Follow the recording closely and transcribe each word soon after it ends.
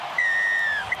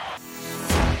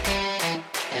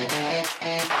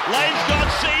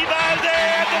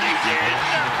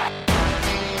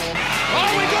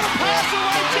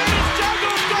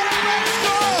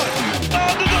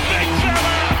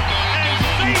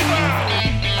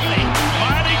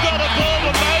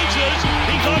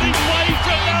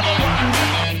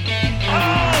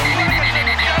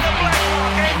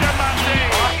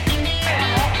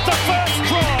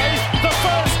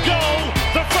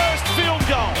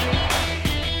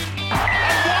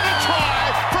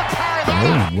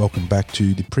and welcome back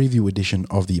to the preview edition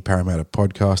of the Parramatta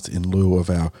podcast. In lieu of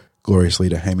our glorious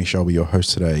leader, Hamish, I'll be your host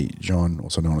today, John,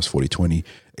 also known as 4020.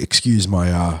 Excuse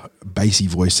my bassy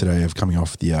voice today of coming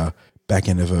off the back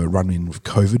end of a run-in with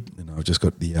COVID, and I've just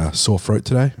got the sore throat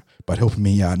today. But helping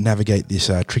me navigate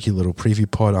this tricky little preview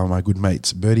pod are my good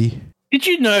mates, Bertie. Did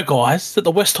you know, guys, that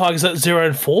the West Tigers are at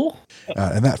 0-4?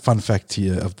 And that fun fact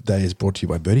of the day is brought to you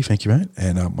by Bertie, thank you, mate,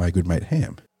 and my good mate,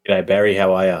 Ham. G'day, Barry.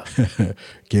 How are you?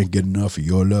 Can't get enough of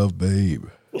your love, babe.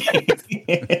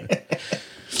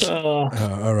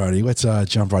 Alrighty, let's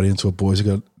jump right into it, boys.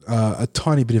 We've got a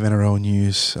tiny bit of NRL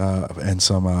news and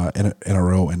some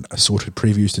NRL and assorted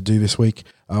previews to do this week.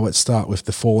 Let's start with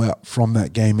the fallout from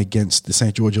that game against the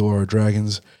St. George Illawarra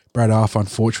Dragons. Brad Arthur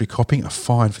unfortunately copping a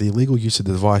fine for the illegal use of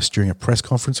the device during a press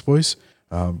conference, boys.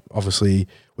 Obviously,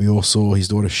 we all saw his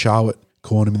daughter Charlotte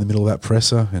calling him in the middle of that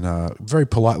presser and very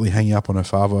politely hanging up on her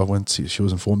father when she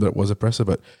was informed that it was a presser.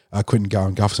 But Quinton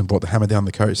Garn-Gufferson brought the hammer down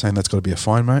the coach, saying that's got to be a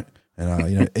fine, mate.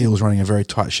 And Eels running a very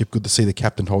tight ship. Good to see the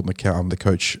captain holding the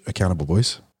coach accountable,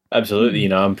 boys.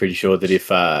 Absolutely. I'm pretty sure that if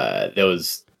there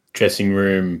was dressing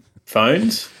room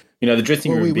phones, the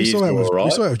dressing room beers were all right. We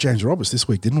saw that with James Roberts this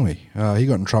week, didn't we? He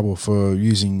got in trouble for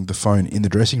using the phone in the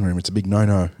dressing room. It's a big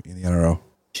no-no in the NRL.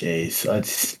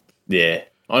 Jeez, yeah.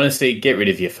 Honestly, get rid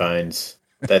of your phones.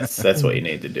 That's what you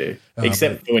need to do.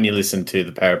 Except for when you listen to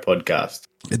the Parrot podcast.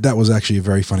 That was actually a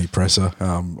very funny presser.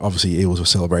 Obviously, Eels were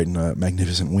celebrating a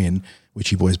magnificent win,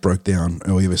 which you boys broke down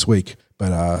earlier this week.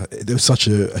 But there was such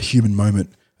a human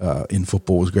moment in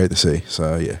football. It was great to see.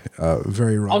 So, yeah,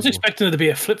 very right. I was expecting it to be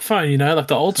a flip phone, like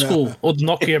the old school or the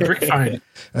Nokia brick phone.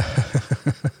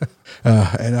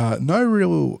 And no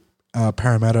real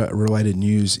Parramatta-related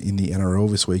news in the NRL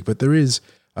this week, but there is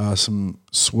some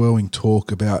swirling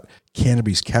talk about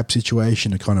Canterbury's cap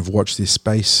situation to kind of watch this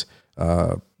space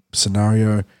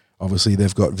scenario. Obviously,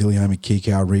 they've got Viliame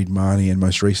Kikau, Reid Marnie, and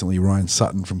most recently Ryan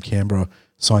Sutton from Canberra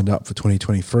signed up for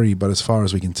 2023. But as far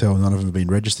as we can tell, none of them have been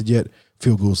registered yet.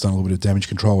 Phil Gould's done a little bit of damage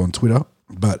control on Twitter.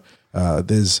 But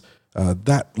there's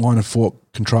that line of thought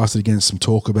contrasted against some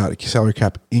talk about a salary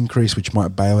cap increase, which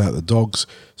might bail out the Dogs.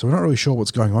 So we're not really sure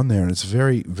what's going on there, and it's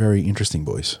very, very interesting,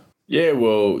 boys. Yeah,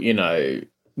 well,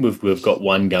 we've got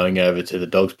one going over to the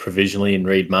Dogs provisionally in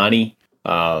Reid Marnie.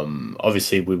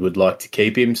 Obviously, we would like to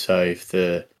keep him. So if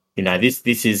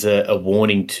this is a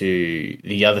warning to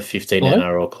the other 15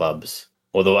 NRL clubs,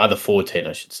 or the other 14,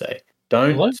 I should say.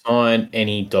 Don't sign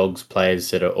any Dogs players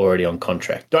that are already on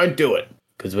contract. Don't do it,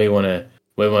 because we want to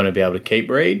be able to keep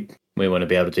Reid. We want to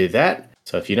be able to do that.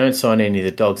 So if you don't sign any of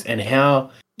the Dogs, and how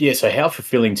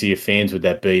fulfilling to your fans would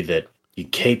that be that you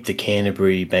keep the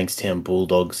Canterbury Bankstown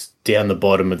Bulldogs down the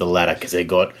bottom of the ladder because they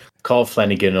got Kyle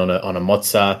Flanagan on a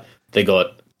Mozart, they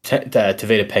got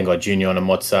Tavita Pangai Jr. on a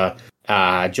Mozart,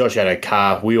 Josh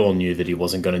Addo-Carr. We all knew that he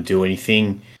wasn't going to do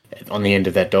anything on the end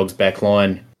of that Dogs back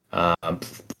line. Other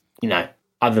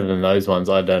than those ones,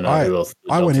 I don't know who else.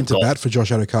 I went into bat for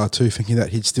Josh Addo-Carr too, thinking that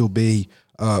he'd still be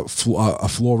a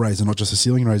floor raiser, not just a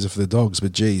ceiling raiser for the Dogs.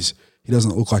 But geez, he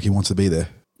doesn't look like he wants to be there.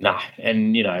 Nah,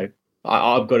 and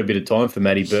I've got a bit of time for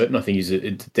Matty Burton. I think he's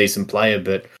a decent player,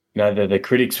 but the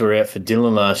critics were out for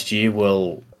Dylan last year.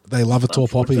 Well, they love a tall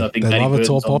poppy. They love a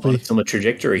tall poppy. It's on the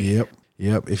trajectory. Yep.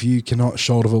 If you cannot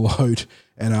shoulder the load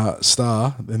and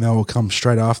star, then they will come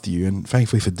straight after you. And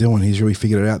thankfully for Dylan, he's really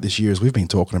figured it out this year, as we've been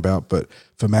talking about. But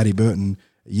for Matty Burton,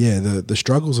 yeah, the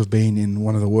struggles of being in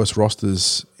one of the worst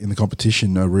rosters in the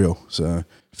competition are real. So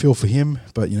feel for him,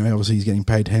 but obviously he's getting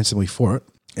paid handsomely for it.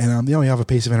 And the only other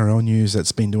piece of NRL news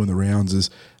that's been doing the rounds is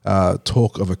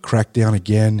talk of a crackdown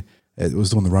again. It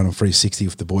was doing the run on 360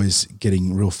 with the boys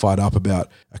getting real fired up about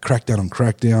a crackdown on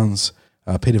crackdowns.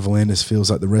 Peter V'landys feels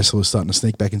like the wrestlers starting to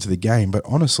sneak back into the game. But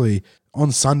honestly,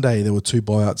 on Sunday, there were two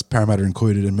blowouts, Parramatta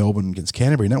included, in Melbourne against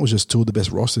Canterbury. And that was just two of the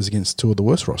best rosters against two of the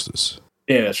worst rosters.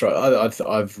 Yeah, that's right.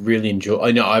 I've really enjoyed.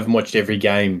 I know I haven't watched every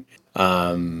game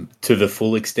to the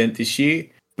full extent this year,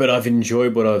 but I've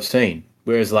enjoyed what I've seen.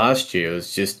 Whereas last year it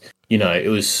was just, it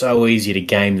was so easy to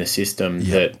game the system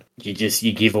that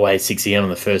you give away 6 again on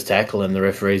the first tackle, and the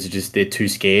referees they're too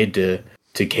scared to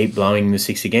keep blowing the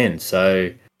 6 again.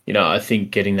 So, I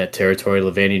think getting that territorial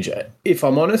advantage, if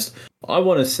I'm honest, I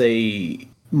want to see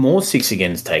more 6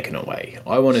 agains taken away.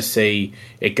 I want to see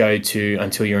it go to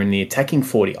until you're in the attacking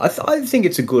 40. I think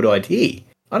it's a good idea.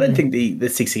 I don't think the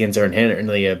 6 agains are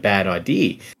inherently a bad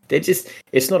idea.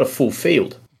 It's not a full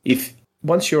field.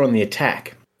 Once you're on the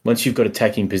attack, once you've got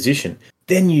attacking position,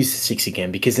 then use the 6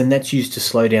 again, because then that's used to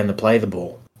slow down the play of the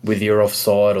ball, whether you're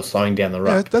offside or slowing down the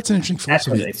ruck. Yeah, that's an interesting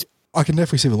philosophy. I can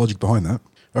definitely see the logic behind that.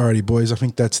 Alrighty, boys. I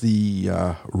think that's the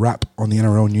wrap on the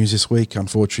NRL news this week.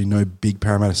 Unfortunately, no big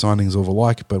Parramatta signings or the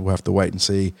like, but we'll have to wait and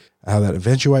see how that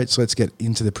eventuates. Let's get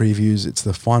into the previews. It's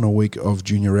the final week of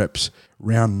junior reps,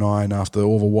 round 9, after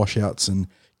all the washouts and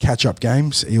catch-up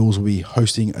games. Eels will be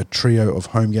hosting a trio of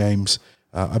home games.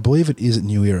 I believe it is at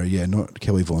New Era, not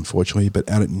Kellyville, unfortunately, but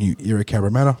out at New Era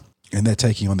Cabramatta. And they're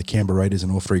taking on the Canberra Raiders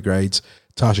in all 3 grades.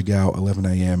 Tarsha Gale, 11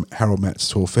 a.m, Harold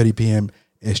Matts, 12:30 p.m,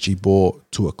 SG Bore,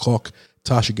 2 o'clock.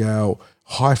 Tarsha Gale,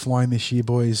 high flying this year,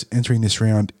 boys, entering this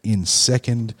round in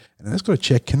second. And I just got to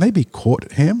check, can they be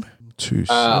caught, Ham?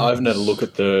 I haven't had a look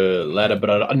at the ladder,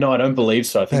 but I don't believe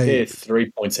so. I think they're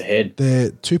 3 points ahead. They're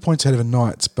 2 points ahead of the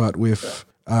Knights, but with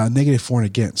negative for and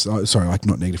against.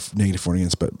 Not negative for and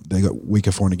against, but they got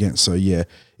weaker for and against. So, yeah,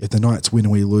 if the Knights win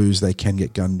and we lose, they can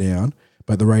get gunned down.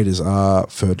 But the Raiders are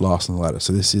third last on the ladder.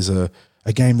 So this is a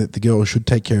game that the girls should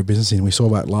take care of business in. We saw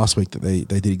that last week that they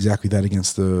did exactly that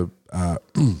against the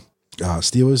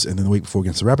Steelers, and then the week before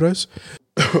against the Rabbitohs.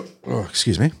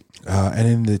 Excuse me. And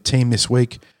in the team this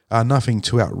week, nothing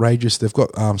too outrageous. They've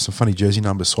got some funny jersey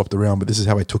numbers swapped around, but this is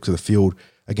how they took to the field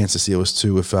against the Steelers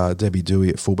too, with Debbie Dewey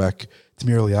at fullback,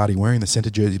 Tamira Liardi wearing the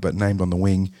centre jersey but named on the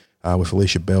wing, with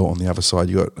Alicia Bell on the other side.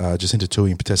 You got Jacinta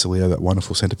Tui and Patessa Leo, that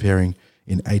wonderful centre pairing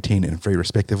in 18 and 3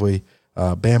 respectively.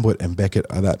 Bamblett and Beckett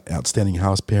are that outstanding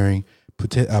halves pairing.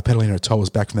 Petalina Toa's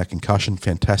back from that concussion.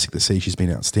 Fantastic to see. She's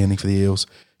been outstanding for the Eels.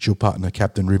 She'll partner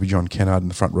captain Ruby John Kennard in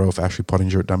the front row with Ashley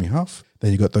Pottinger at dummy half.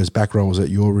 Then you've got those back rows that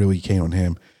you're really keen on,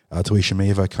 Ham. Taisha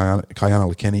Mieva,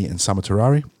 Kayana Lekeni, and Summer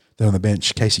Terrari. Then on the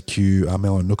bench, Casey Q,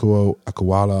 Melo Nukuo,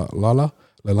 Akuala Lala,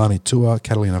 Leilani Tua,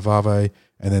 Catalina Vave,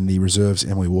 and then the reserves,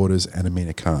 Emily Waters and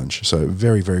Amina Kanj. So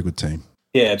very, very good team.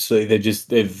 Yeah, absolutely.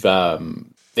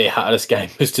 Their hardest game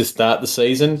was to start the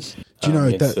season. Do you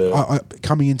know that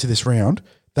coming into this round,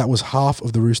 that was half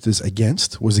of the Roosters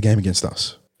against was the game against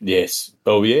us? Yes.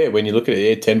 Oh, yeah. When you look at it,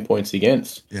 they're 10 points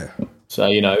against. Yeah. So,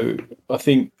 I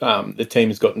think the team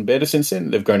has gotten better since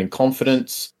then. They've grown in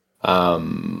confidence.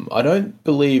 I don't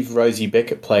believe Rosie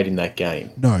Beckett played in that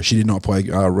game. No, she did not play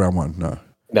round 1, no.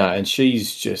 No, and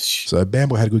she's just... So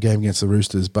Bamble had a good game against the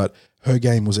Roosters, but her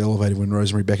game was elevated when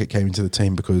Rosemary Beckett came into the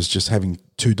team, because just having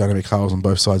 2 dynamic halves on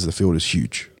both sides of the field is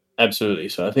huge. Absolutely.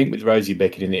 So I think with Rosie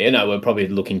Beckett in there, we're probably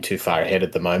looking too far ahead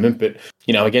at the moment, but,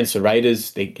 against the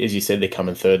Raiders, as you said, they're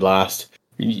coming third last.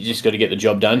 You just got to get the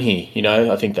job done here.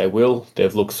 I think they will.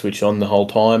 They've looked switched on the whole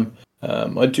time.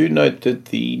 I do note that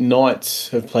the Knights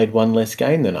have played 1 less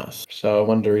game than us. So I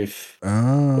wonder if...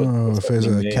 if there's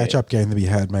a catch-up game to be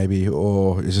had maybe,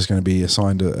 or is this going to be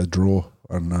assigned a draw?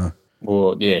 I don't know.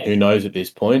 Well, yeah, who knows at this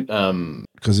point.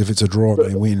 Because if it's a draw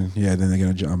and they win, then they're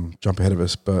going to jump ahead of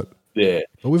us. But we've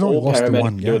only lost the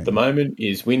one game. At the moment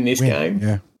is win this game.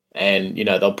 Yeah. And,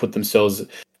 they'll put themselves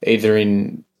either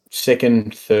in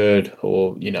second, third,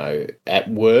 or, at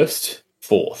worst,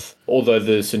 fourth. Although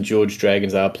the St. George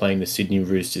Dragons are playing the Sydney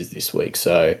Roosters this week.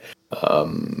 So,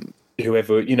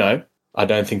 whoever, I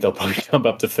don't think they'll probably jump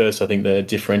up to first. I think the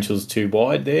differential's too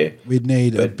wide there. We'd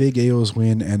need a big Eels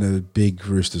win and a big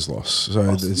Roosters loss.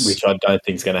 Which I don't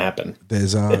think is going to happen.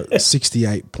 There's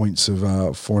 68 points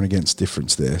of for and against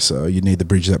difference there. So you need to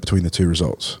bridge that between the 2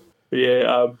 results.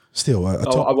 Yeah. Still,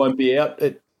 I won't be out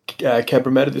at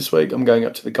Cabramatta this week. I'm going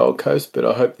up to the Gold Coast, but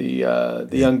I hope the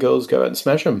young girls go out and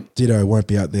smash them. Ditto won't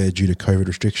be out there due to COVID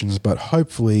restrictions, but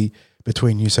hopefully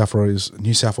between New South Wales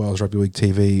Rugby League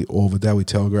TV or the Daily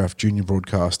Telegraph junior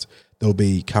broadcast, there'll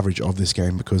be coverage of this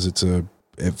game, because it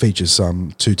features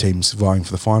 2 teams vying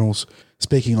for the finals.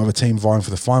 Speaking of a team vying for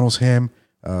the finals, Ham,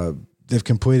 they've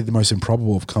completed the most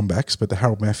improbable of comebacks, but the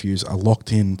Harold Matthews are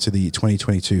locked into the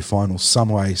 2022 finals some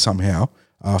way, somehow,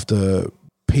 after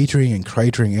petering and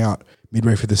cratering out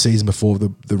midway through the season before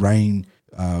the rain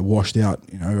washed out,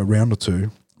 a round or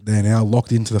 2. They're now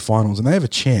locked into the finals, and they have a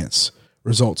chance,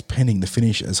 results pending, to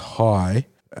finish as high,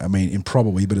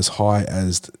 improbably, but as high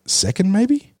as second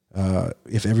maybe,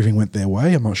 if everything went their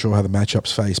way. I'm not sure how the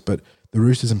matchups face, but the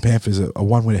Roosters and Panthers are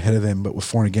 1 win ahead of them, but with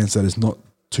 4 and against, that is not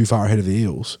too far ahead of the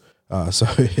Eels. So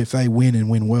if they win and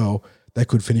win well, they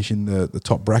could finish in the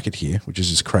top bracket here, which is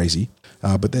just crazy.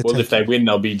 But if they win,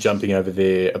 they'll be jumping over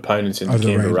their opponents in the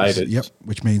Canberra Raiders. Yep,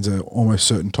 which means an almost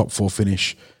certain top 4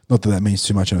 finish. Not that means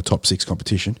too much in a top 6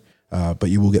 competition, but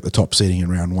you will get the top seeding in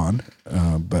round 1.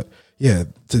 But yeah,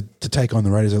 to take on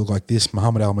the Raiders, they look like this.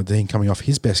 Muhammad Al-Madeen coming off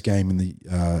his best game in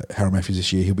the Harold Matthews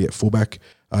this year. He'll be at fullback.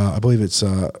 I believe it's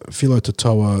Philo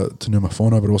Totoa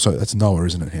Tanumafono, but also that's Noah,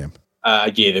 isn't it, Ham?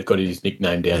 Yeah, they've got his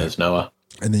nickname down as Noah.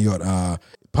 And then you got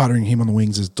partnering him on the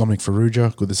wings is Dominic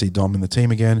Farrugia. Good to see Dom in the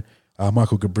team again.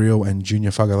 Michael Gabriel and Junior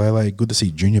Fagalele. Good to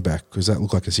see Junior back, because that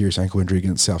looked like a serious ankle injury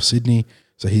against South Sydney.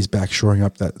 So he's back shoring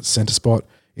up that centre spot.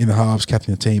 In the halves,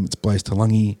 captain of the team, it's Blaise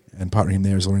Talangi, and partnering him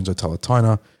there is Lorenzo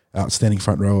Talataina. Outstanding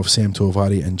front row of Sam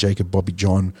Tuivasa and Jacob Bobby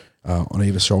John on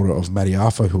either shoulder of Matty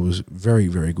Arthur, who was very,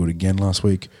 very good again last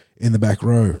week. In the back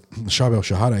row, Charbel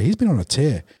Shahada, he's been on a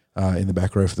tear in the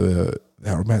back row for the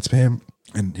Matt Spam,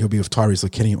 and he'll be with Tyrese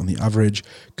Lakini on the other edge.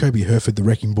 Kobe Herford, the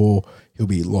wrecking ball, he'll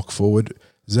be locked forward.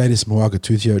 Zadis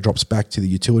Moaga-Tuthio drops back to the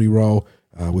utility role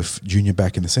with Junior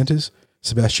back in the centres.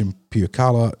 Sebastian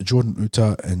Piocala, Jordan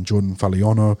Uta, and Jordan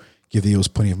Faliano give the Eels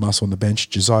plenty of muscle on the bench.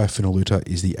 Josiah Finaluta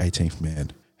is the 18th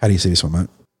man. How do you see this one, mate?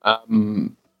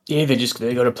 Yeah,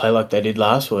 they got to play like they did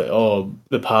last week, or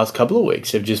the past couple of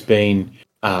weeks. They've just been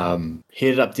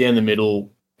hit it up down the middle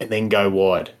and then go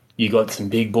wide. You got some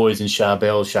big boys in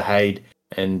Charbel, Shahade,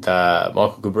 and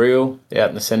Michael Gabriel out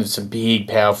in the centre. Some big,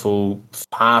 powerful,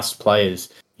 fast players.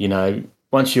 You know,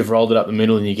 once you've rolled it up the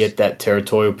middle and you get that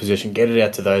territorial position, get it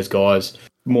out to those guys.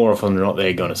 More often than not,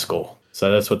 they're going to score.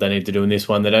 So that's what they need to do in this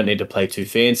one. They don't need to play too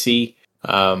fancy.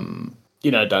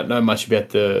 Don't know much about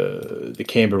the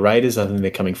Canberra Raiders other than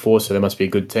they're coming fourth, so they must be a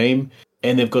good team.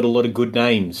 And they've got a lot of good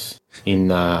names in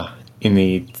their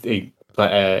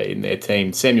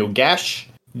team. Samuel Gash,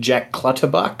 Jack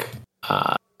Clutterbuck.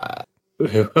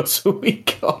 Who else have we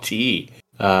got here?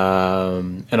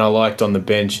 And I liked on the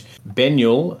bench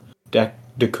Benyul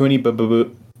Dakuni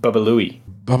Babalui.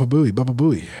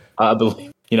 Baba-booey. I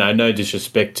believe, no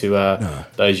disrespect to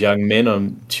those young men.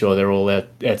 I'm sure they're all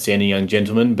outstanding young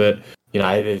gentlemen, but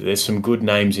there's some good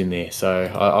names in there.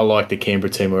 So I like the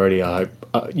Canberra team already. I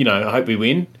hope we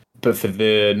win, but for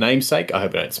the namesake, I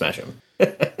hope we don't smash them.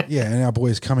 Yeah, and our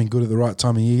boys coming good at the right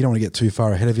time of year. You don't want to get too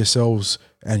far ahead of yourselves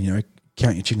and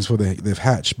count your chickens before they've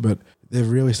hatched, but they've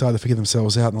really started to figure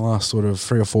themselves out in the last sort of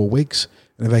 3 or 4 weeks.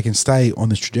 And if they can stay on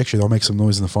this trajectory, they'll make some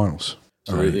noise in the finals.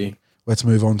 Absolutely. Let's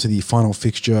move on to the final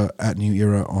fixture at New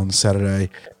Era on Saturday.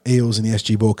 Eels in the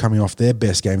SG Ball coming off their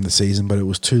best game of the season, but it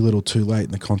was too little too late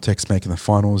in the context making the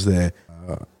finals there.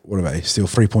 What are they? Still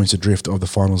 3 points adrift of the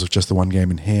finals with just the one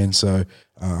game in hand. So,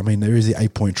 there is the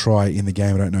 8-point try in the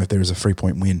game. I don't know if there is a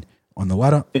 3-point win on the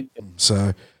ladder.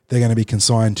 So they're going to be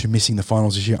consigned to missing the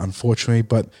finals this year, unfortunately,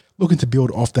 but looking to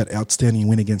build off that outstanding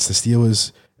win against the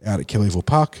Steelers out at Kellyville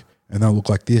Park. And they'll look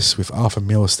like this with Arthur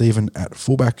Miller-Stephen at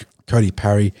fullback, Cody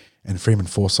Parry and Freeman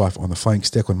Forsyth on the flanks,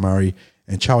 Declan Murray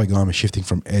and Charlie Geimer shifting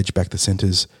from edge back to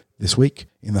centres this week.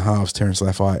 In the halves, Terence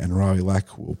Laffey and Riley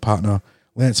Lack will partner.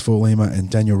 Lance Forlima and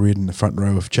Daniel Reardon in the front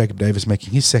row, with Jacob Davis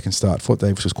making his second start. Fort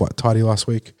Davis was quite tidy last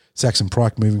week. Saxon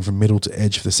Pryke moving from middle to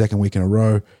edge for the second week in a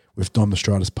row, with Don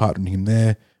Destratus partnering him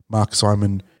there. Mark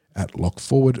Simon at lock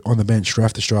forward. On the bench,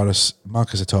 Raf Destratus,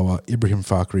 Marcus Atoa, Ibrahim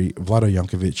Fakri, Vlado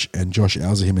Jankovic, and Josh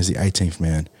Alzahim as the 18th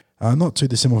man. Not too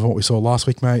dissimilar from what we saw last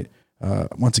week, mate.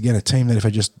 Once again, a team that if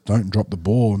they just don't drop the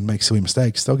ball and make silly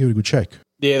mistakes, they'll give it a good shake.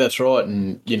 Yeah, that's right.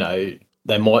 And,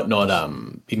 they might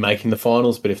not be making the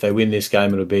finals, but if they win this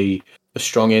game, it'll be a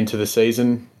strong end to the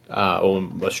season, or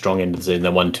a strong end to the season. They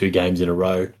won 2 games in a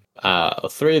row.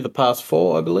 3 of the past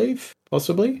 4, I believe,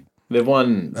 possibly. They've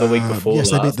won the week before.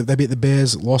 Yes, they beat the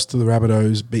Bears, lost to the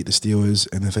Rabbitohs, beat the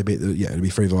Steelers, and if they beat it'll be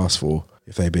 3 of the last 4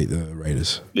 if they beat the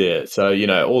Raiders. Yeah, so,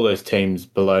 all those teams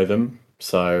below them.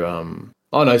 So,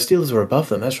 Steelers were above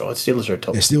them. That's right. Steelers are a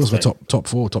top. Yeah, Steelers were top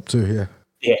 4, top 2, yeah.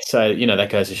 Yeah, so, that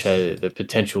goes to show the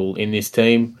potential in this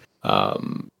team.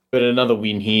 But another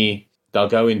win here. They'll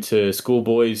go into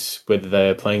schoolboys, whether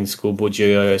they're playing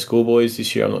GIO schoolboys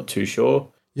this year, I'm not too sure.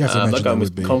 Yeah, they're going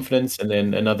with confidence, and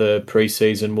then another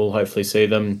pre-season we'll hopefully see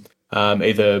them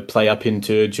either play up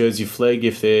into Jersey Flegg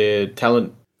if their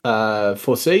talent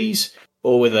foresees,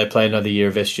 or whether they play another year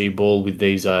of SG ball with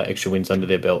these extra wins under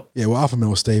their belt. Yeah, well, Arthur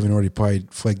Miller-Stephen already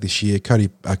played Flegg this year. Cody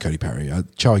Parry.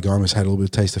 Charlie Geimer's had a little bit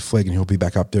of taste of Flegg, and he'll be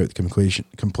back up there at the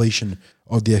completion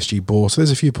of the SG ball. So there's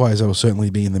a few players that will certainly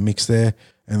be in the mix there,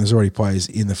 and there's already players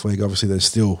in the Flegg. Obviously, there's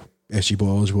still SG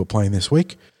ball eligible playing this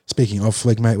week. Speaking of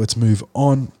Flegg, mate, let's move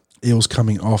on. Eels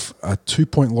coming off a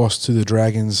 2-point loss to the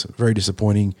Dragons. Very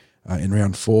disappointing in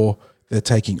round 4. They're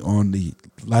taking on the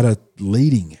ladder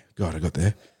leading,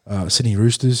 Sydney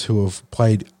Roosters, who have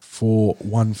played 4,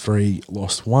 won 3,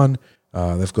 lost 1.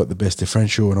 They've got the best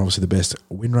differential and obviously the best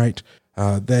win rate.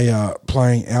 They are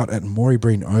playing out at Maury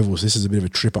Breen Ovals. This is a bit of a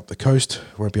trip up the coast.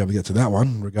 Won't be able to get to that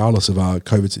one, regardless of our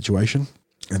COVID situation.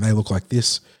 And they look like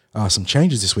this. Some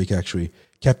changes this week, actually.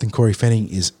 Captain Corey Fanning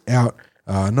is out.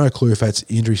 No clue if that's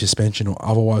injury, suspension, or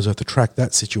otherwise. I have to track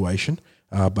that situation.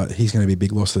 But he's going to be a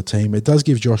big loss to the team. It does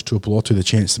give Josh Tuipulotu the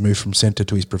chance to move from centre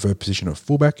to his preferred position of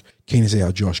fullback. Keen to see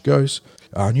how Josh goes.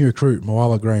 New recruit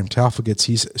Moala Graham Taufa gets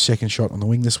his second shot on the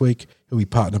wing this week. He'll be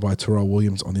partnered by Terrell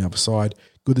Williams on the other side.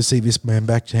 Good to see this man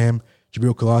back, Tam.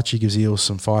 Jabril Kalachi gives Eels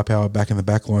some firepower back in the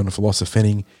back line with Philosopher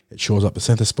Fenning. It shores up the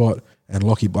centre spot. And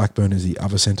Lockie Blackburn is the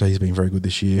other centre. He's been very good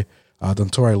this year.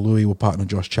 Dontore Louis will partner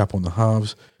Josh Chappell on the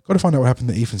halves. Got to find out what happened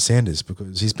to Ethan Sanders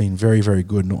because he's been very, very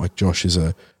good. Not like Josh is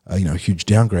a huge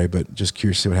downgrade, but just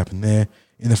curious to see what happened there.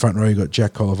 In the front row, you got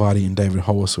Jack Colavati and David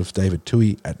Hollis with David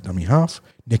Tui at dummy half.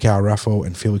 Nick Raffo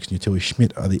and Felix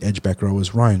Nutili-Schmidt are the edge back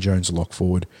rowers. Ryan Jones, the lock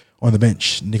forward. On the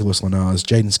bench, Nicholas Lenars,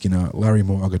 Jaden Skinner, Larry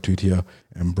Moore-Agatutia,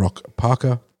 and Brock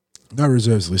Parker. No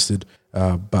reserves listed,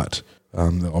 but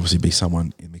there'll obviously be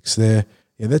someone in the mix there.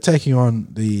 Yeah, they're taking on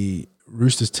the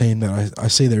Roosters team that I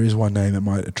see there is one name that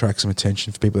might attract some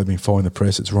attention for people that have been following the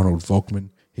press. It's Ronald Volkman.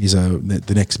 He's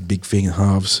the next big thing in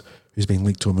halves who's been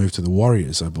linked to a move to the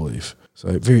Warriors, I believe.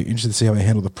 So very interested to see how they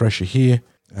handle the pressure here.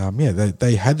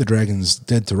 They had the Dragons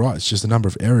dead to rights. Just a number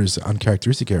of errors,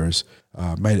 uncharacteristic errors,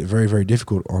 made it very, very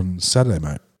difficult on Saturday,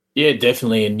 mate. Yeah,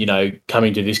 definitely. And,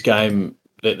 coming to this game,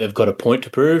 they've got a point to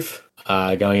prove.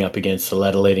 Going up against the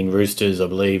ladder-leading Roosters, I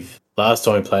believe last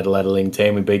time we played a ladder-leading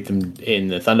team, we beat them in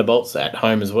the Thunderbolts at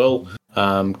home as well.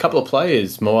 Couple of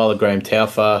players, Moala Graham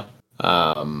Taufa.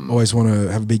 Always want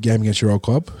to have a big game against your old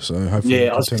club, so hopefully.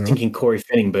 Yeah, I was thinking Corey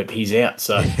Fenning, but he's out,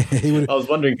 so I was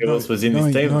wondering who else was in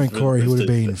this team. Knowing Corey, he would have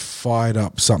been fired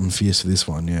up something fierce for this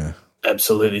one, yeah.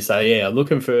 Absolutely. So, yeah,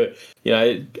 looking for,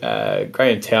 Graham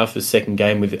Taufa's second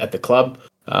game at the club.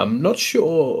 Not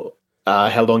sure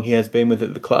how long he has been with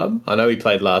at the club. I know he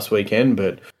played last weekend,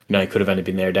 but, he could have only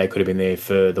been there a day, could have been there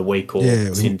for the week or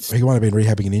since. He might have been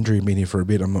rehabbing an injury and been here for a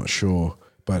bit, I'm not sure.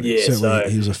 But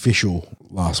certainly he was official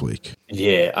last week.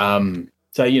 Yeah.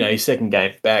 So, his second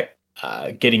game back,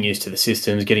 getting used to the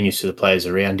systems, getting used to the players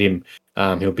around him.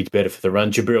 He'll be better for the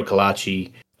run. Jabril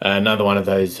Kalachi, another one of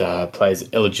those players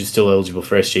still eligible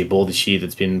for SG Ball this year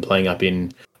that's been playing up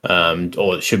in,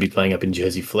 or should be playing up in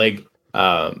Jersey Flegg.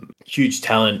 Huge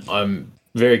talent. I'm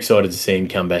very excited to see him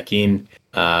come back in.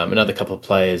 Another couple of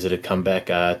players that have come back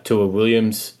are Tua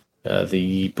Williams,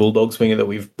 the Bulldogs winger that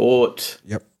we've bought.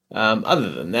 Yep.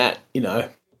 Other than that,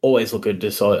 always look at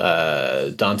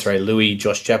Dante Louis,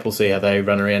 Josh Chappell, see how they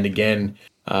run around again.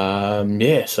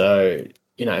 So,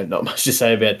 not much to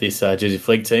say about this Jersey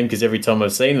Flegg team because every time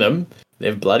I've seen them,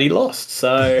 they've bloody lost.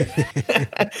 So,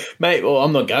 mate, well,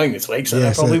 I'm not going this week, so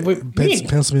they'll probably win.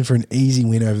 Pencil in for an easy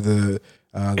win over the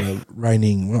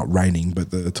reigning, not reigning,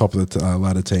 but the top of the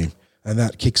ladder team. And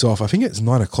that kicks off, I think it's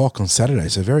 9 o'clock on Saturday,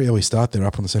 so very early start there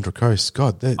up on the Central Coast.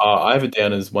 God, I have it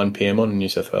down as 1 p.m. on New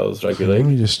South Wales Rugby League. Let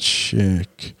me just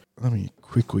check. Let me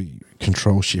quickly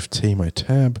Control-Shift-T my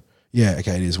tab. Yeah,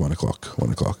 okay, it is 1 o'clock.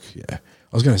 1 o'clock, yeah.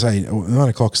 I was going to say, 9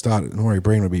 o'clock start at Norrie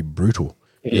Breen would be brutal.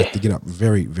 You have to get up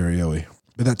very, very early.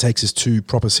 But that takes us to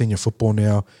proper senior football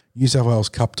now. New South Wales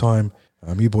Cup time.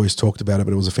 You boys talked about it,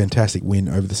 but it was a fantastic win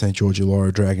over the St. George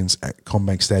Illawarra Dragons at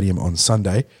CommBank Stadium on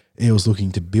Sunday. Eels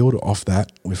looking to build off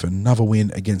that with another win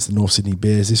against the North Sydney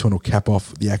Bears. This one will cap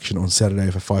off the action on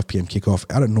Saturday for 5 p.m. kickoff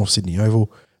out at North Sydney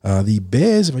Oval. The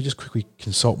Bears, if I just quickly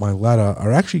consult my ladder,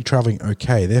 are actually travelling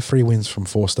okay. They're 3 wins from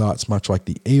 4 starts, much like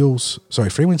the Eels. Sorry,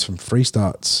 3 wins from 3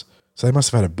 starts. So they must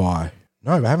have had a bye.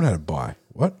 No, they haven't had a bye.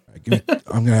 What? I'm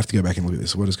going to have to go back and look at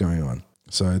this. What is going on?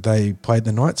 So they played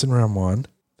the Knights in round 1.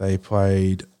 They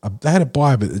had a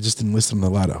bye, but they just didn't list them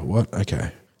on the ladder. What?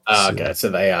 Okay. Okay, so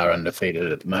they are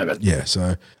undefeated at the moment. Yeah,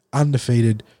 so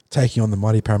undefeated, taking on the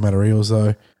mighty Parramatta Eels,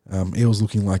 though. Eels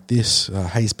looking like this.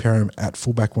 Hayes Perham at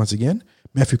fullback once again.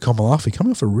 Matthew Komalafi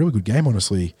coming off a really good game,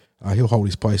 honestly. He'll hold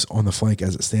his place on the flank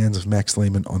as it stands with Max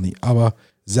Lehman on the other.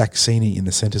 Zach Sini in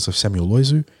the centres with Samuel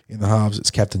Loizu. In the halves,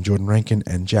 it's Captain Jordan Rankin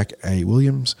and Jack A.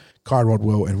 Williams. Kai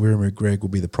Rodwell and Wiramu Gregg will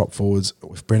be the prop forwards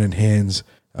with Brennan Hands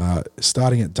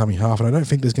starting at dummy half. And I don't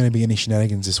think there's going to be any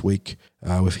shenanigans this week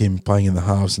with him playing in the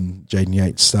halves and Jaden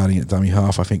Yates starting at dummy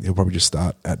half. I think he'll probably just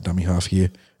start at dummy half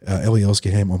here. Ellie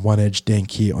Elskaham on one edge, Dan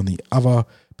Keir on the other.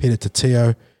 Peter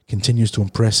Tateo continues to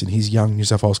impress in his young New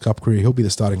South Wales Cup career. He'll be the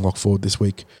starting lock forward this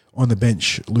week. On the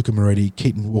bench, Luca Moretti,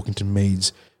 Keaton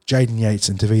Walkington-Meads, Jaden Yates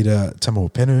and Tavita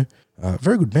Tamauapenu.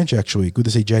 Very good bench, actually. Good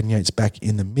to see Jaden Yates back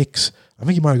in the mix. I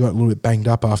think he might have got a little bit banged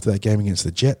up after that game against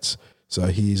the Jets. So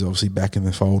he's obviously back in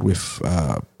the fold with,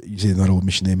 you see the notable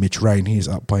admission there, Mitch Rain. He's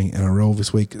up playing NRL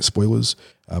this week, spoilers.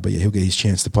 But yeah, he'll get his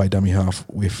chance to play dummy half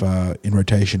with in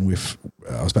rotation with,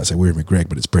 I was about to say Weary McGregor,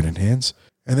 but it's Brendan Hands.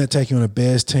 And they're taking on a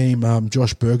Bears team.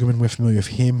 Josh Bergerman, we're familiar with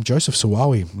him. Joseph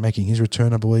Sawawi making his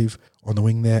return, I believe, on the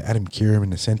wing there. Adam Kieran in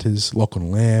the centres.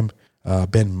 Lachlan Lamb,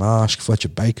 Ben Marsh, Fletcher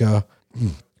Baker,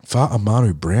 Far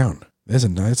Amanu Brown. That's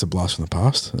a blast from the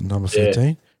past at number 13.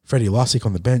 Yeah. Freddie Lussick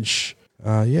on the bench.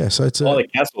 So it's Tyler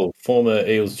Castle, former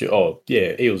Eels.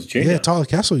 Eels junior. Yeah, Tyler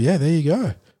Castle. Yeah, there you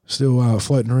go. Still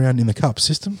floating around in the cup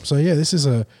system. So yeah, this is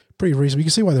a pretty reasonable. You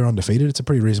can see why they're undefeated. It's a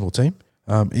pretty reasonable team.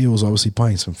 Eels obviously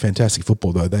playing some fantastic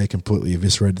football, though. They completely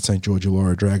eviscerated St. George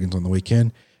Illawarra Dragons on the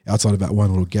weekend. Outside of that one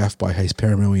little gaff by Hayes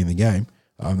Peramili in the game,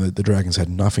 the Dragons had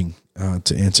nothing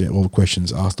to answer all the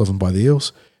questions asked of them by the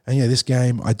Eels. And yeah, this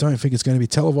game, I don't think it's going to be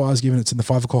televised given it's in the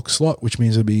 5 o'clock slot, which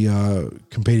means it'll be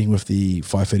competing with the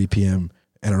 5:30 p.m.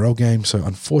 NRL game. So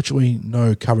unfortunately,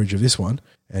 no coverage of this one.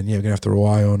 And yeah, we're going to have to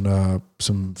rely on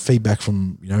some feedback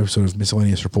from, sort of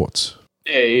miscellaneous reports.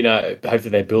 Yeah,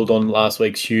 hopefully they build on last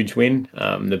week's huge win.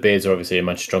 The Bears are obviously a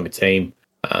much stronger team.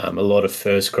 A lot of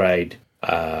first grade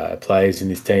players in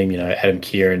this team. Adam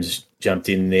Kieran's jumped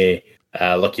in there.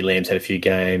 Lockie Lamb's had a few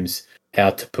games.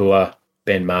 Hao Tapua,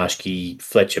 Ben Marshke,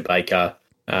 Fletcher Baker,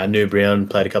 New Brown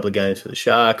played a couple of games for the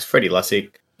Sharks. Freddie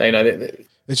Lussick.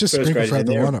 It's just sprinkled throughout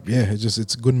the lineup. Yeah,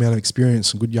 it's a good amount of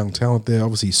experience, some good young talent there.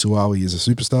 Obviously, Suaali is a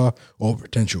superstar or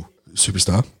potential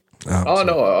superstar.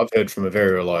 No, I've heard from a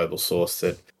very reliable source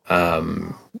that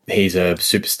he's a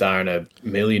superstar and $1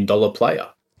 million player.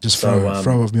 Just throw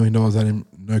 $1 million at him,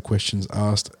 no questions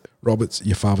asked. Robert's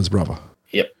your father's brother.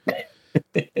 Yep.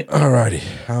 Alrighty.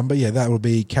 But yeah, that will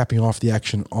be capping off the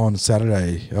action on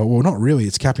Saturday. Well, not really.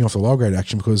 It's capping off the low grade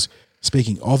action because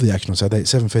speaking of the action on Saturday, at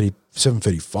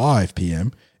 7:35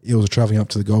 p.m., Eels are travelling up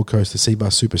to the Gold Coast, the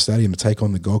Seabus Super Stadium, to take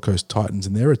on the Gold Coast Titans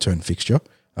in their return fixture.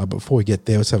 But before we get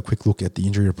there, let's have a quick look at the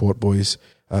injury report, boys.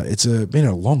 It's been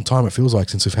a long time, it feels like,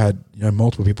 since we've had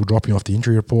multiple people dropping off the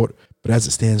injury report. But as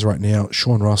it stands right now,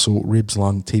 Sean Russell, ribs,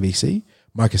 lung, TBC.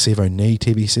 Mike Acevo, knee,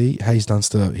 TBC. Hayes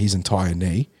Dunster, his entire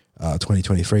knee,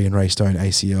 2023. And Ray Stone,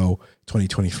 ACL,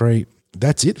 2023.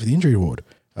 That's it for the injury report.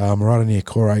 Marata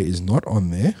Niokore is not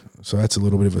on there, so that's a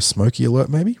little bit of a smoky alert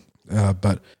maybe.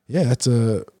 But yeah, it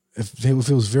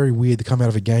feels very weird to come out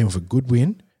of a game with a good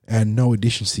win and no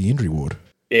additions to the injury ward.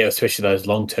 Yeah, especially those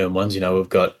long-term ones. We've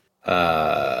got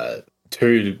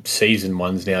 2 season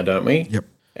ones now, don't we? Yep.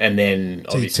 And then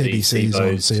obviously TBC's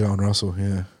on Sevo and Russell,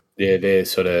 yeah. Yeah, they're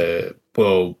sort of,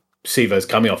 Sevo's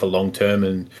coming off a long-term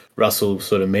and Russell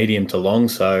sort of medium to long.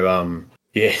 So,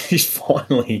 he's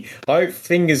finally,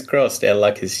 fingers crossed, our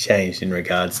luck has changed in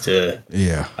regards to...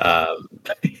 Yeah.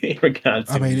 Injuries.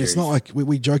 It's not like,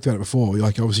 we joked about it before,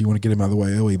 like obviously you want to get him out of the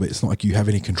way early, but it's not like you have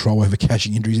any control over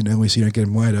catching injuries in early so you don't get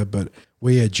them later, but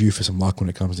we are due for some luck when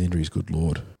it comes to injuries, good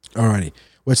Lord. Alrighty,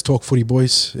 let's talk footy,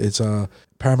 boys. It's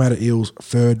Parramatta Eels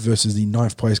 3rd versus the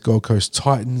 9th place Gold Coast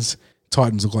Titans.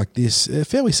 Titans look like this,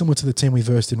 fairly similar to the team we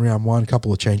versed in round 1, a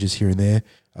couple of changes here and there.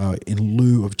 In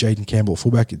lieu of Jaden Campbell at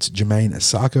fullback, it's Jermaine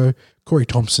Asako, Corey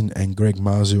Thompson and Greg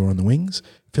Marzu are on the wings,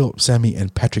 Philip Sammy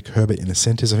and Patrick Herbert in the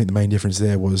centres. I think the main difference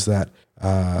there was that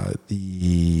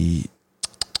the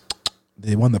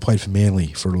one that played for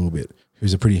Manly for a little bit,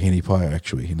 who's a pretty handy player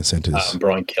actually in the centres.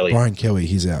 Brian Kelly. Brian Kelly,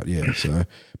 he's out, yeah. So,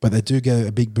 but they do get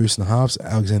a big boost in the halves.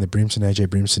 Alexander Brimson, AJ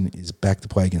Brimson is back to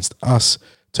play against us.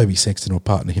 Toby Sexton will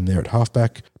partner him there at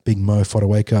halfback. Big Mo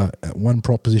Fodawaker at one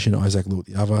prop position, Isaac Lew at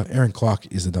the other. Aaron Clark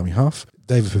is the dummy half.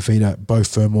 David Fafita, Bo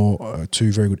Fermor,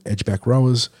 2 very good edge-back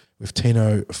rowers, with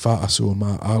Tino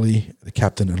Fa'asuamā Ali, the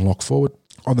captain and lock forward.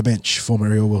 On the bench,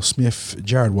 former Eel Will Smith,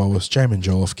 Jared Wallace, Jamin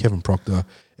Jolliffe, Kevin Proctor.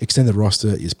 Extended roster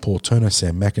is Paul Turner,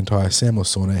 Sam McIntyre, Sam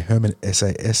Lasone, Herman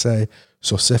Essa,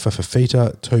 Sosefa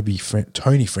Fafita,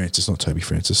 Tony Francis, not Toby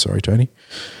Francis, sorry, Tony.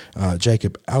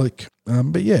 Jacob Alec.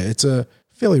 But yeah, it's a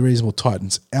fairly reasonable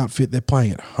Titans outfit. They're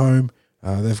playing at home.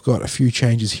 They've got a few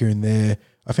changes here and there.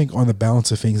 I think on the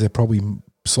balance of things, they're probably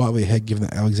slightly ahead given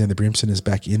that Alexander Brimson is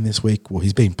back in this week. Well,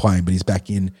 he's been playing, but he's back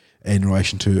in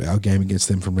relation to our game against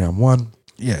them from round 1.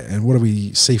 Yeah, and what do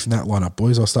we see from that lineup,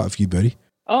 boys? I'll start with you, Bertie.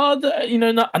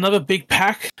 Another big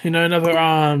pack.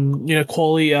 Another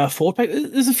quality forward pack.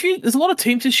 There's a lot of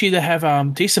teams this year that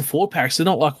have decent forward packs. They're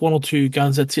not like 1 or 2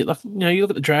 guns. That's it. Like you look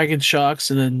at the Dragons,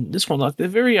 Sharks, and then this one. Like they're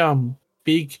very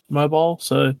big, mobile.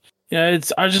 So I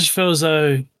just feel as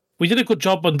though we did a good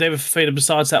job on David Fafita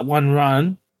besides that one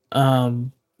run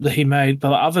that he made.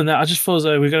 But other than that, I just feel as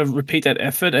though we're going to repeat that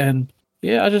effort. And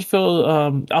yeah, I just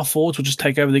feel our forwards will just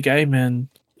take over the game and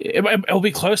it'll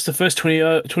be close the first 20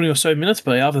 or so minutes.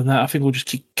 But other than that, I think we'll just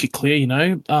kick clear.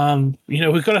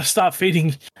 We've got to start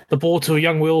feeding the ball to a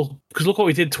young Will, because look what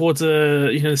we did towards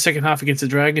the second half against the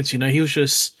Dragons. He was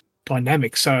just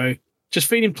dynamic. So just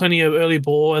feed him plenty of early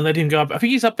ball and let him go up. I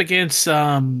think he's up against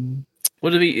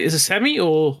is it Sammy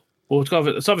or it's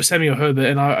either Sammy or Herbert,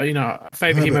 and I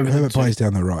favour him over Herbert plays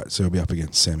down the right, so he'll be up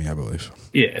against Sammy, I believe.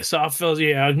 Yeah, so I feel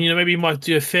maybe he might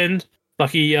do a fend like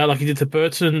he did to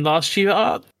Burton last year.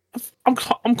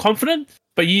 I'm confident,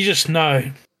 but you just know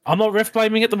I'm not ref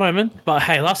blaming at the moment. But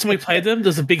hey, last time we played them,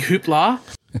 there's a big hoopla,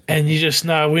 and you just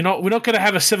know we're not going to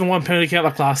have a 7-1 penalty count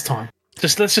like last time.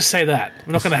 Let's just say that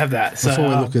we're not going to have that. So, Before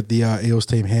we look at the Eels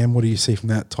team, Ham, what do you see from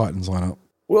that Titans lineup?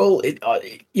 Well,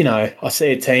 I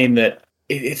see a team that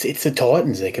it's the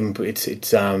Titans. They can.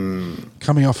 It's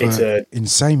coming off an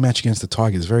insane match against the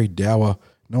Tigers, very dour,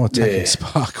 no attacking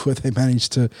spark. Where they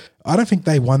managed to. I don't think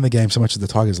they won the game so much as the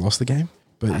Tigers lost the game.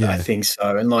 But yeah, I think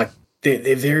so. And like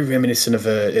they're very reminiscent of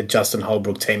a Justin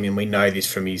Holbrook team, and we know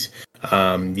this from his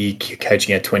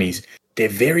coaching at 20s. They're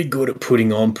very good at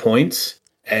putting on points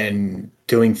and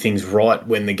doing things right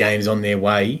when the game's on their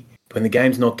way. When the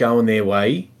game's not going their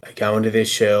way, they go into their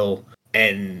shell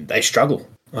and they struggle.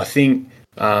 I think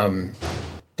the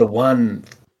one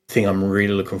thing I'm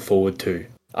really looking forward to,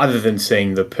 other than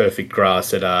seeing the perfect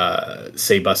grass at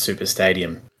Seabus Super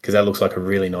Stadium, because that looks like a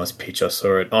really nice pitch. I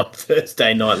saw it on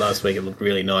Thursday night last week. It looked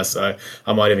really nice, so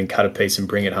I might even cut a piece and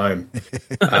bring it home.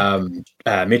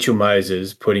 Mitchell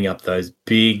Moses putting up those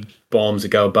big bombs that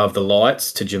go above the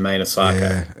lights to Jermaine Osako.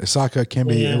 Yeah, Osako can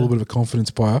be a little bit of a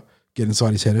confidence player. Get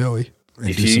inside his head early.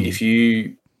 If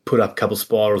you put up a couple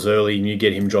spirals early and you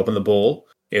get him dropping the ball,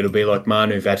 it'll be like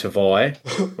Manu Vatuvai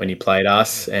when he played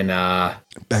us and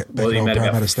back he made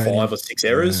about 5 or 6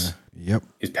 errors. Yep.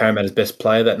 He's Parramatta's best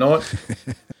player that night.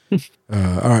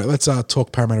 All right, let's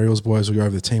talk Parramatta Eels, boys. We'll go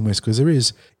over the team list because there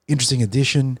is interesting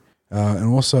addition and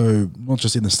also not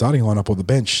just in the starting lineup or the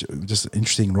bench, just an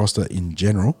interesting roster in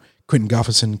general. Quinton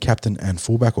Gufferson, captain and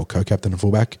fullback, or co-captain and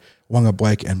fullback. Wanga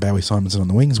Blake and Bowie Simonson on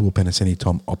the wings. Will Penaseni,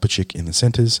 Tom Opachik in the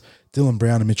centres. Dylan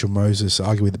Brown and Mitchell Moses,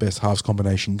 arguably the best halves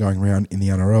combination going around in the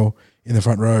NRL. In the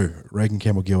front row, Reagan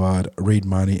Campbell-Gillard, Reid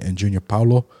Marnie and Junior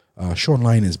Paulo. Sean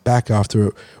Lane is back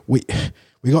after we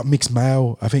got mixed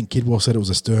mail. I think Kidwell said it was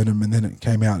a sternum, and then it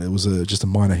came out it was just a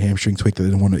minor hamstring tweak that they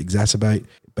didn't want to exacerbate.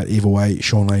 But either way,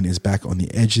 Sean Lane is back on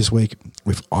the edge this week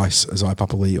with Ice Azai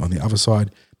Papali on the other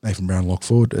side. Nathan Brown lock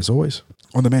forward, as always.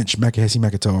 On the bench, Makahesi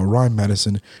Makatoa, Ryan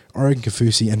Madison, Oregon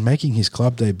Kafusi, and making his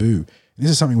club debut. And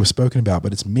this is something we've spoken about,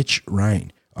 but it's Mitch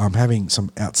Rain. Having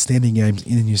some outstanding games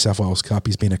in the New South Wales Cup.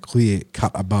 He's been a clear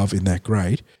cut above in that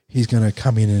grade. He's going to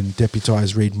come in and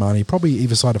deputise Reid Marnie, probably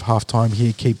either side of half-time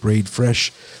here, keep Reid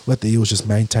fresh, let the Eels just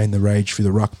maintain the rage through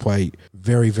the ruck, play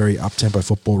very, very up-tempo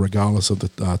football regardless of the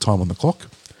time on the clock.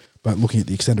 But looking at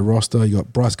the extended roster, you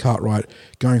got Bryce Cartwright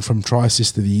going from try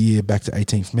assist of the year back to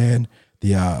 18th man.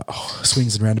 The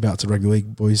swings and roundabouts of rugby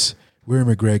league boys. Weir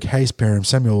McGregor, Hayes Perham,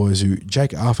 Samuel Ozu,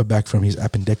 Jake Arthur back from his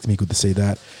appendectomy. Good to see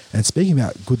that. And speaking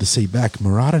about good to see back,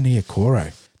 Murata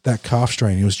Niokore, that calf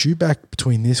strain. He was due back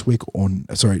between this week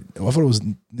I thought it was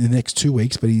the next 2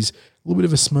 weeks, but he's a little bit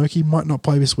of a smoky. Might not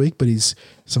play this week, but he's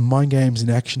some mind games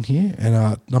in action here.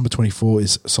 And number 24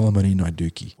 is Solomoni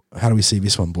Naiduki. How do we see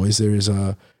this one, boys? There is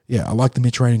I like the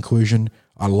Mitch Rain inclusion.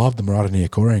 I love the Murata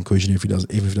Niokore inclusion even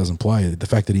if he doesn't play. The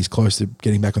fact that he's close to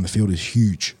getting back on the field is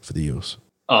huge for the Eels.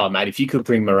 Oh, mate, if you could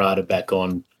bring Murata back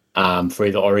on for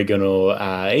either Oregon or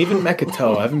even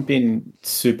Makatoa, I haven't been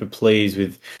super pleased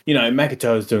with,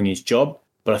 Makatoa's doing his job,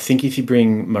 but I think if you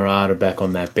bring Murata back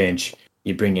on that bench,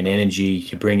 you bring in energy,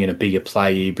 you bring in a bigger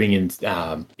player, you bring in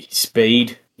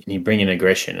speed, and you bring in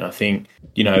aggression. And I think,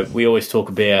 we always talk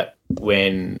about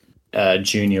when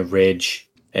Junior, Reg,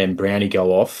 and Brownie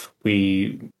go off,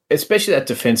 especially that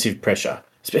defensive pressure,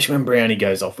 especially when Brownie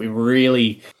goes off, we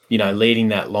really, leading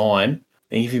that line.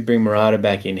 I think if you bring Murata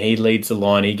back in, he leads the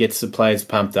line, he gets the players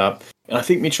pumped up. And I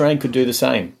think Mitch Rain could do the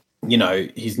same.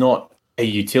 He's not a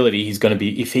utility. He's going to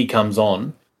be, if he comes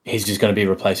on, he's just going to be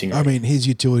replacing Rain. I mean, his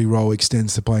utility role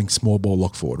extends to playing small ball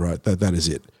lock forward, right? That is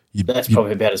it. That's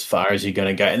probably about as far as you're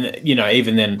going to go. And,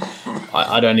 even then,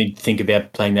 I don't need to think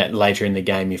about playing that later in the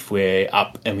game if we're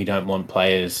up and we don't want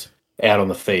players out on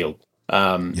the field.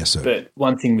 Yes, sir. But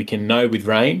one thing we can know with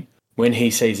Rain, when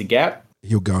he sees a gap,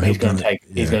 he's going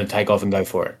to take off and go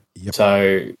for it. Yep.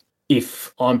 So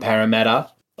if I'm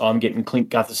Parramatta, I'm getting Clint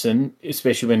Gutherson,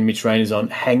 especially when Mitch Rain is on,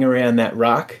 hang around that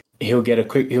ruck. He'll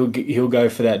get he'll go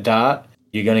for that dart.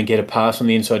 You're going to get a pass on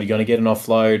the inside. You're going to get an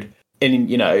offload,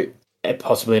 and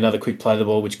possibly another quick play of the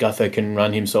ball, which Gutho can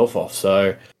run himself off.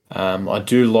 So I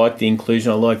do like the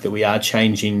inclusion. I like that we are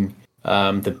changing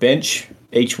the bench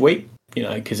each week.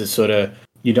 Because it's sort of,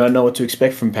 you don't know what to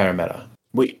expect from Parramatta.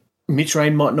 Mitch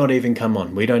Rain might not even come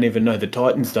on. We don't even know. The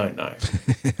Titans don't know.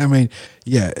 I mean,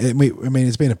 yeah.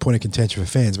 It's been a point of contention for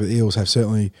fans, but the Eels have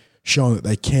certainly shown that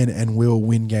they can and will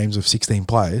win games of 16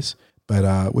 players.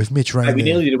 But with Mitch Rain... We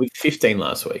nearly did it with 15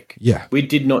 last week. Yeah. We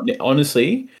did not...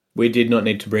 Honestly, we did not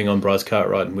need to bring on Bryce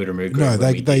Cartwright and Widdoroo. No,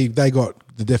 they got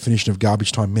the definition of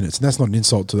garbage time minutes, and that's not an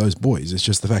insult to those boys. It's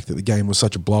just the fact that the game was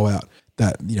such a blowout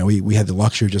that, we had the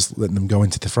luxury of just letting them go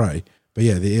into the fray. But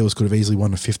yeah, the Eels could have easily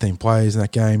won with 15 players in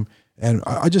that game. And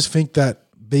I just think that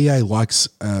BA likes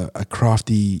a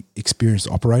crafty, experienced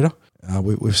operator.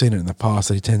 We've seen it in the past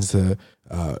that he tends to.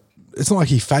 It's not like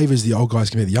he favours the old guys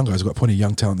compared to the young guys. We've got plenty of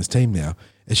young talent in this team now.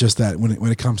 It's just that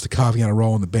when it comes to carving out a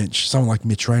role on the bench, someone like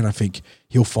Mitch Rain, I think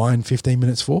he'll find 15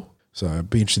 minutes for. So it'd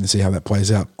be interesting to see how that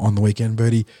plays out on the weekend.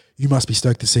 Birdie, you must be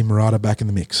stoked to see Murata back in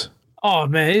the mix. Oh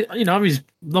man, I'm his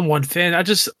number one fan. I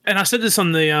said this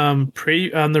on the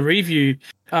the review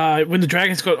when the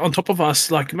Dragons got on top of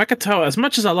us. Like Makatoa, as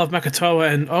much as I love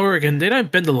Makatoa and Oregon, they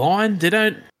don't bend the line. They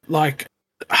don't like.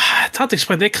 It's hard to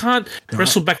explain. They can't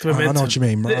wrestle back the momentum. I know what you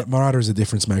mean. Murata is a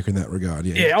difference maker in that regard.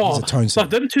 Yeah. He's a tone setter.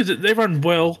 Like them two, they run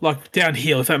well, like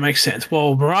downhill, if that makes sense.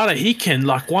 Well, Murata, he can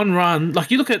like one run. Like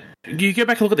you go back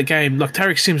and look at the game. Like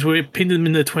Tariq Sims, we pinned him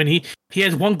in the 20. He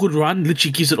has one good run,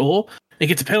 literally gives it all, and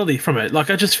gets a penalty from it.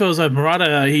 Like I just feel as though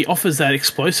Murata, he offers that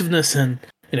explosiveness, and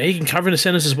he can cover in the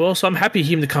centers as well. So I'm happy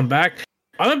him to come back.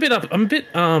 I'm a bit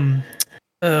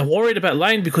worried about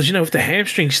Lane because with the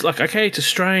hamstrings, like okay, it's a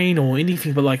strain or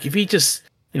anything, but like if he just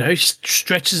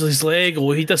stretches his leg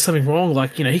or he does something wrong,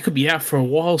 like he could be out for a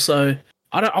while. So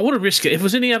I wouldn't risk it. If it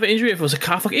was any other injury, if it was a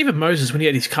calf, like even Moses when he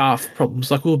had his calf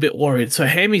problems, like we were a bit worried. So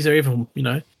hammies are even,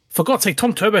 for God's sake,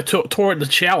 Tom Turbo tore it in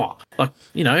the shower. Like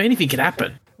anything could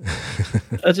happen.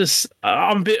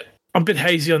 I'm a bit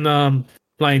hazy on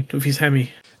Lane with his hammy.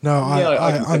 No,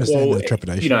 I understand the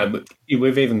trepidation.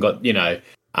 We've even got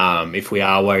if we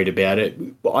are worried about it,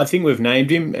 I think we've named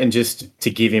him and just to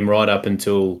give him right up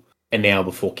until an hour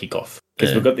before kickoff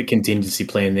because we've got the contingency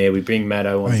plan there. We bring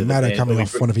Maddo onto the bench. Coming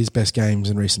off one of his best games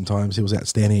in recent times. He was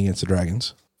outstanding against the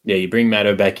Dragons. Yeah, you bring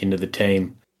Maddo back into the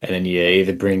team and then you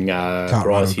either bring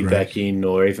Brycey back in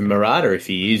or even Murata if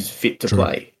he is fit to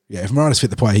play. Yeah, if Murata's fit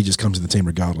to play, he just comes to the team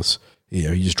regardless. He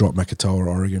just dropped Makatoa or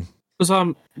Oregon.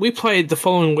 Because we played the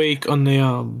following week on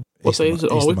the what day is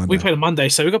it? We played on Monday,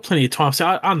 so we've got plenty of time. So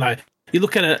I don't know. You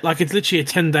look at it like it's literally a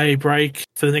 10-day break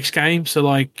for the next game. So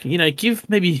like give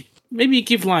maybe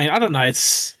give Lane. I don't know.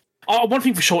 It's one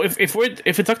thing for sure. If it's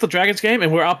like the Dragons game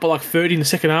and we're up by like 30 in the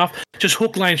second half, just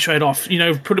hook Lane straight off.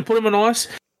 Put him on ice.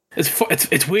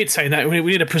 It's weird saying that. We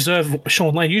need to preserve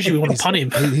Sean Lane. Usually we want to punt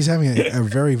him. He's having a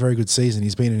very, very good season.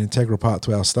 He's been an integral part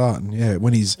to our start. And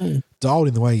when he's dialed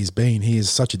in the way he's been, he is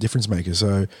such a difference maker.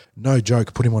 So no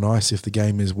joke, put him on ice if the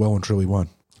game is well and truly won.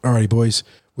 Alrighty, boys.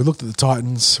 We looked at the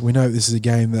Titans. We know this is a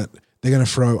game that they're going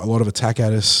to throw a lot of attack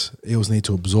at us. Eels need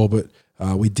to absorb it.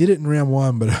 We did it in round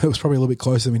one, but it was probably a little bit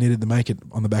closer than we needed to make it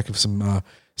on the back of some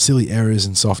silly errors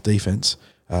and soft defense.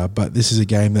 But this is a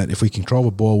game that if we control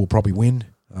the ball, we'll probably win.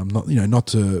 Not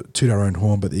to toot our own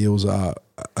horn, but the Eels are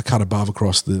a cut above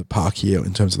across the park here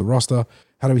in terms of the roster.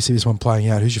 How do we see this one playing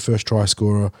out? Who's your first try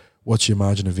scorer? What's your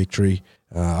margin of victory?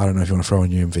 I don't know if you want to throw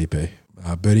in your MVP.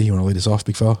 Bertie, you want to lead us off,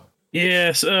 big fella?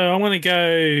 Yes, I'm going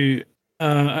to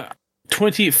go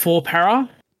 24 para,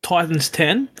 Titans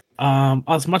 10.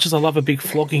 As much as I love a big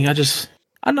flogging, I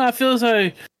don't know, I feel as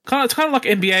though it's kind of like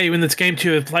NBA when it's game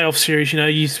 2 of the playoff series.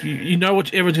 You know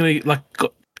what everyone's going to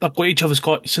like what each other's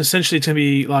got. So essentially it's going to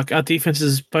be like both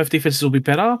defenses will be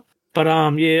better. But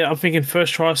I'm thinking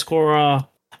first try scorer. I'm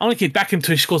going to keep back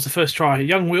until he scores the first try.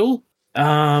 Young Will.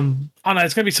 I don't know,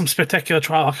 it's going to be some spectacular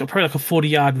try, probably like a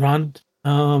 40-yard run.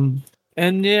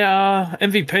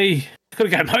 MVP. Got to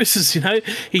go Moses,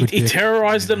 He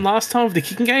terrorized them last time with the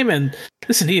kicking game. And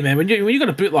listen here, man, when you got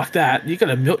a boot like that, you got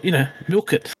to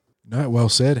milk it. No, well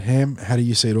said. Ham, how do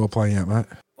you see it all playing out, mate?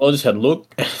 I just had a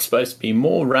look. It's supposed to be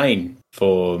more rain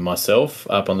for myself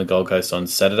up on the Gold Coast on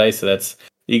Saturday. So that's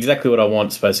exactly what I want.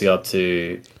 It's supposed to go up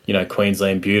to,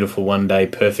 Queensland, beautiful one day,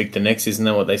 perfect the next. Isn't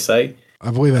that what they say? I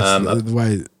believe that's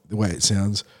the way it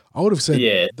sounds. I would have said,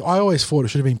 I always thought it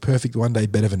should have been perfect one day,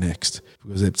 better than next,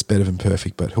 because it's better than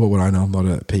perfect. But what would I know? I'm not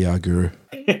a PR guru.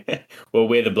 Well,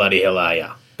 where the bloody hell are you?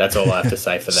 That's all I have to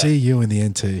say for that. See you in the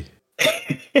NT.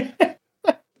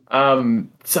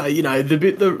 So,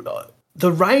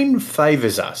 the rain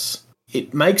favours us.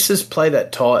 It makes us play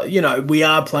that tight. We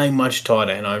are playing much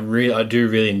tighter, and I do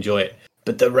really enjoy it.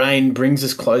 But the rain brings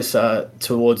us closer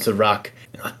towards the ruck.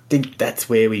 And I think that's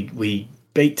where we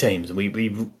beat teams.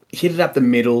 We hit it up the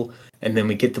middle, and then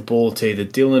we get the ball to either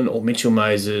Dylan or Mitchell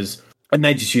Moses, and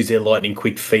they just use their lightning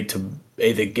quick feet to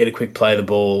either get a quick play of the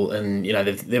ball, and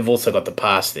they've also got the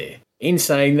pass there. In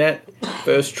saying that,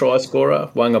 first try scorer,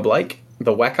 Wanga Blake,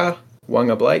 the whacker,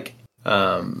 Wanga Blake.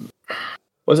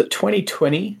 Was it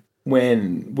 2020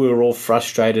 when we were all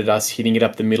frustrated, us hitting it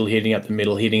up the middle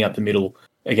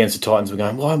against the Titans? We're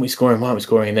going, why aren't we scoring?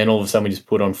 And then all of a sudden we just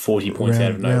put on 40 points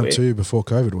out of nowhere. Round 2 before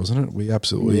COVID, wasn't it? We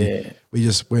absolutely, we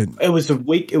just went. It was the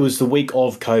week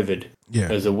of COVID. Yeah.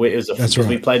 That's right.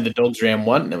 We played the Dogs round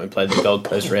 1 and then we played the Gold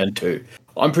Coast round 2.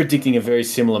 I'm predicting a very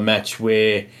similar match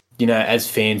where, as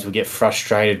fans, we'll get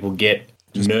frustrated, we'll get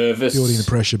nervous, building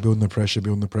the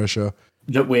pressure.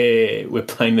 That we're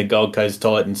playing the Gold Coast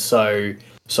Titans so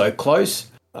close.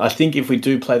 I think if we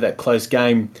do play that close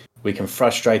game, we can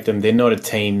frustrate them. They're not a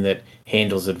team that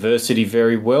handles adversity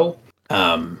very well.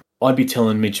 I'd be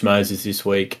telling Mitch Moses this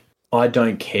week, I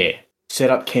don't care. Set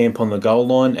up camp on the goal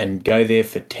line and go there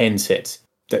for 10 sets.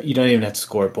 You don't even have to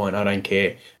score a point. I don't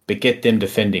care. But get them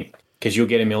defending because you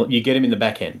get them in the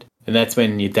back end. And that's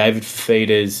when your David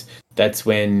Feeders, that's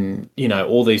when,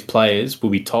 all these players will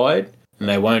be tired and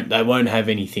they won't have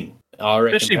anything. I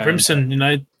reckon especially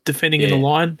Brimson, defending in the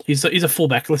line. He's a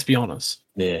fullback, let's be honest.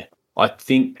 Yeah. I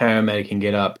think Parramatta can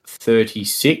get up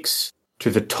 36 to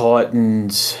the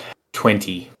Titans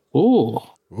 20. Ooh,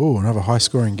 another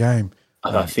high-scoring game.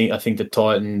 I think the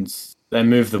Titans, they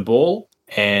move the ball,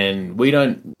 and we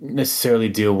don't necessarily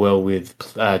deal well with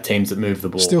teams that move the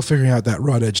ball. Still figuring out that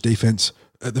right edge defense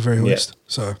at the very least.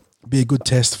 So be a good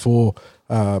test for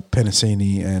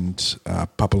Penasini and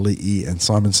Papali'i and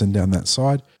Simonson down that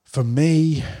side. For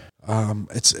me,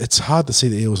 it's hard to see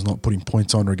the Eels not putting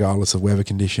points on regardless of weather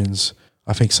conditions.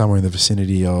 I think somewhere in the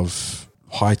vicinity of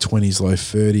high 20s, low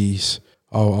 30s.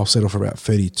 I'll settle for about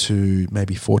 32,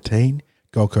 maybe 14.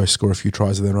 Gold Coast score a few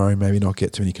tries of their own, maybe not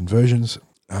get too many conversions.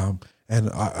 And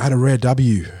I had a rare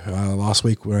W last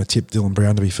week when I tipped Dylan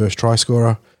Brown to be first try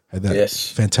scorer. Had that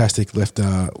fantastic left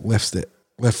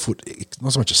foot,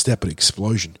 not so much a step, but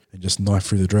explosion, and just knife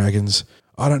through the Dragons.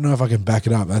 I don't know if I can back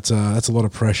it up. That's a lot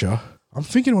of pressure. I'm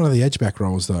thinking one of the edge-back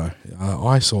roles, though.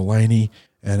 I saw Laney,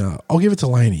 and I'll give it to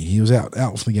Laney. He was out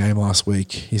from the game last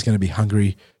week. He's going to be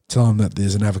hungry. Tell him that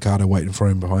there's an avocado waiting for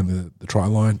him behind the try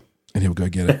line, and he'll go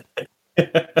get it.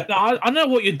 No, I know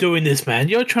what you're doing this, man.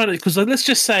 You're trying to, because let's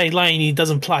just say Laney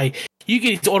doesn't play. You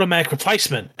get his automatic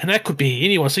replacement, and that could be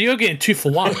anyone. So you're getting 2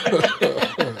 for 1.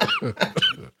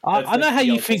 I know how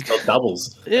you think.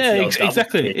 Doubles. Yeah,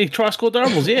 exactly. He try score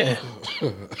doubles, yeah.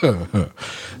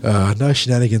 No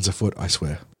shenanigans afoot, I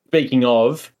swear. Speaking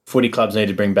of, footy clubs need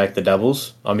to bring back the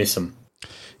doubles. I miss them.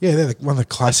 Yeah, they're one of the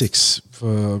classics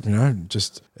for,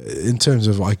 just in terms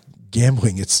of like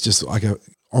gambling. It's just like a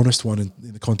honest one in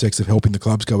the context of helping the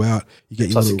clubs go out. You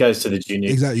get Plus, it goes to the junior.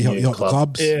 Exactly, you help the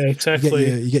clubs. Yeah,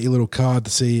 exactly. You get your little card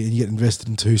to see, and you get invested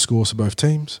into who scores for both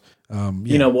teams.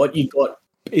 You know what you got?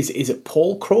 Is it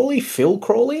Paul Crawley, Phil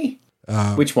Crawley?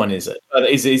 Which one is it?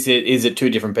 Is it two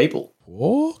different people?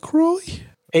 Paul Crawley,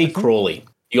 P. Crawley.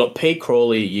 You got P.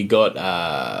 Crawley. You got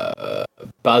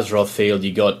Buzz Rothfield.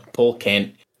 You got Paul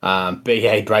Kent.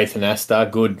 B.A. Braith and Astar.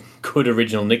 Good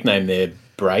original nickname there,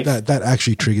 Braith. That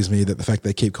actually triggers me, that the fact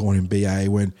they keep calling him B.A.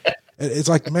 when it's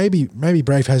like maybe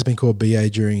Braith has been called B.A.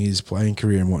 during his playing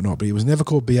career and whatnot, but he was never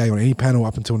called B.A. on any panel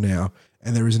up until now,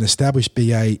 and there is an established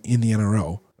B.A. in the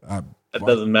NRL. It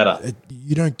doesn't matter.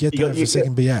 You don't get that for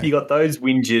second BA. You got those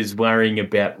whingers worrying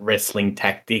about wrestling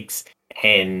tactics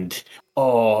and,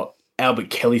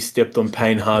 Albert Kelly stepped on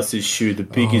Payne Haas's shoe, the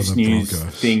biggest news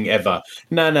thing ever.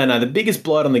 No. The biggest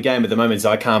blight on the game at the moment is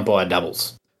I can't buy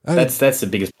doubles. That's the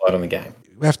biggest blight on the game.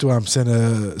 We have to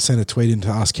send a tweet in to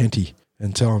Ask Kenty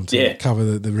and tell him to cover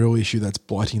the real issue that's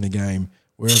blighting the game.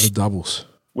 Where are the doubles?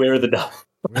 Where are the doubles?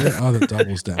 Where are the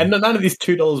doubles, Dan? And none of this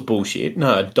 $2 bullshit.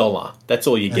 No, $1. That's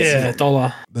all you get. Yeah,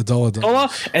 $1. The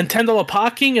 $1 and $10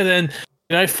 parking, and then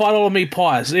 $5 meat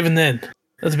pies. Even then,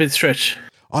 that's a bit stretch.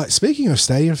 Speaking of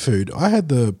stadium food, I had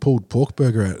the pulled pork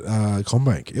burger at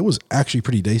CommBank. It was actually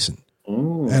pretty decent,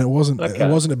 and it wasn't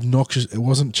obnoxious. It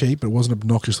wasn't cheap, but it wasn't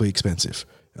obnoxiously expensive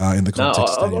in the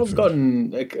context of stadium food.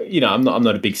 I'm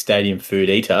not a big stadium food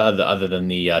eater other than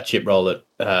the chip roll at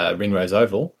Ringrose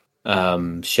Oval.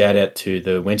 Shout out to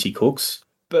the Wenty cooks.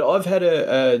 But I've had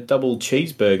a double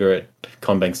cheeseburger at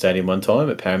CommBank Stadium one time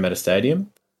at Parramatta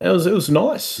Stadium. It was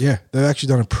nice. Yeah, they've actually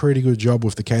done a pretty good job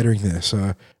with the catering there,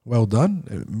 so well done.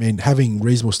 I mean, having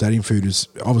reasonable stadium food is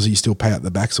obviously you still pay out the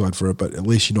backside for it, but at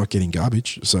least you're not getting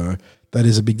garbage, so that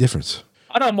is a big difference.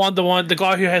 I don't mind the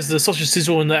guy who has the sausage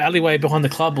sizzle in the alleyway behind the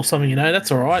club or something,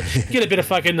 that's all right. Get a bit of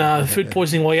fucking food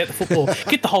poisoning while you're at the football.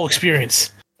 Get the whole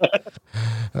experience.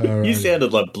 You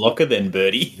sounded like Blocker then,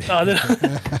 Birdie.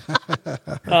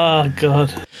 Oh,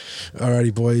 God.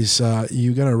 Alrighty, boys.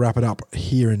 You're going to wrap it up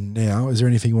here and now. Is there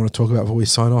anything you want to talk about before we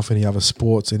sign off? Any other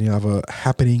sports, any other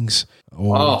happenings?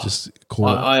 Or just call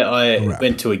I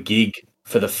went to a gig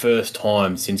for the first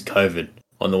time since COVID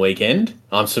on the weekend.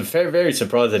 I'm very, very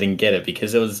surprised I didn't get it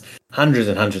because there was hundreds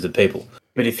and hundreds of people.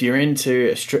 But if you're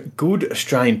into good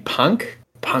Australian punk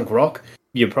rock,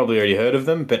 you've probably already heard of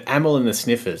them, but Amyl and the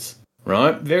Sniffers,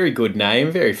 right? Very good name,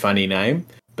 very funny name.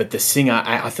 But the singer,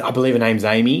 I believe her name's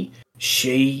Amy,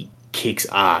 she kicks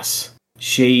ass.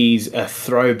 She's a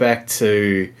throwback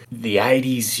to the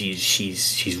 80s.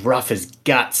 She's rough as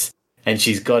guts. and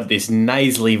she's got this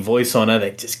nasally voice on her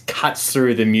that just cuts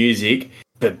through the music.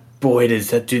 But boy,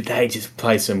 do they just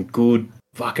play some good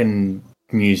fucking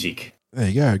music. There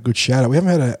you go. Good shout out. We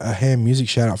haven't had a ham music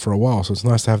shout out for a while, so it's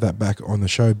nice to have that back on the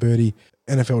show, Birdie.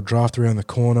 NFL draft around the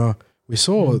corner. We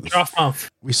saw draft month.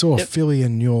 We saw Philly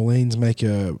and New Orleans make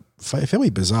a fairly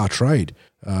bizarre trade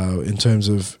in terms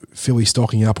of Philly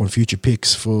stocking up on future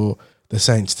picks for the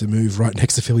Saints to move right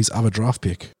next to Philly's other draft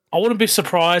pick. I wouldn't be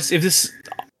surprised if this.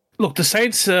 Look, the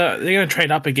Saints, they're going to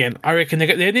trade up again. I reckon they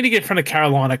need to get in front of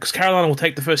Carolina because Carolina will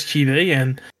take the first QB,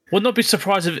 and would not be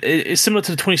surprised if it's similar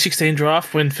to the 2016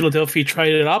 draft when Philadelphia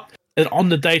traded up and on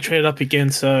the day traded up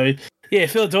again. So, yeah,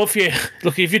 Philadelphia,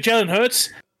 look, if you're Jalen Hurts,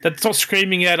 that's not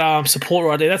screaming at support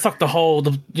right there. That's like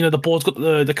the board's got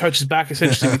the coach's back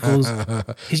essentially because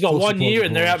he's got 1 year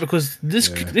and they're out because this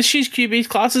year's QB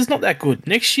class is not that good.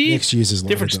 Next year's is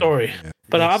different story. Yeah.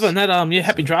 But other than that,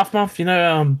 happy draft month.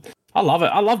 I love it.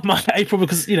 I love my April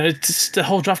because, it's just the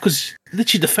whole draft because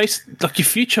literally the face, like your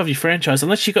future of your franchise,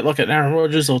 unless you got like an Aaron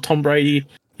Rodgers or Tom Brady,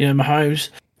 Mahomes,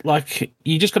 like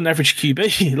you just got an average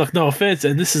QB, like no offense,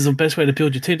 and this is the best way to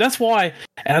build your team. That's why,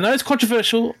 and I know it's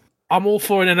controversial, I'm all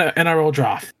for an NRL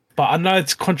draft, but I know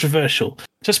it's controversial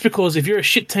just because if you're a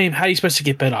shit team, how are you supposed to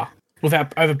get better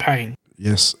without overpaying?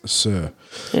 Yes, sir.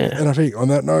 Yeah. And I think on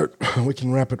that note, we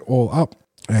can wrap it all up.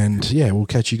 And yeah, we'll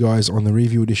catch you guys on the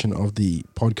review edition of the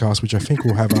podcast, which I think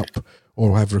we'll have up or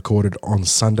we'll have recorded on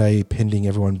Sunday, pending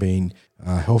everyone being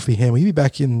healthy. Ham, will you be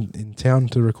back in town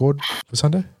to record for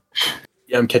Sunday?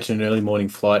 Yeah, I'm catching an early morning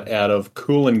flight out of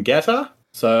Coolangatta.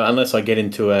 So unless I get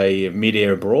into a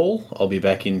mid-air brawl, I'll be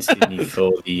back in Sydney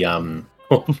for the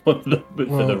for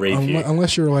the review.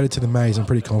 Unless you're related to the Mays, I'm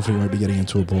pretty confident you won't be getting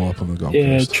into a brawl up on the Gold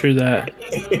Coast. Yeah, true that.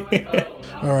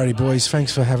 Alrighty, boys.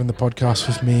 Thanks for having the podcast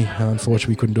with me.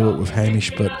 Unfortunately, we couldn't do it with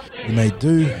Hamish, but we may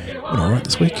do. Went all right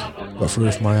this week. Got through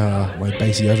with my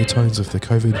bassy overtones of the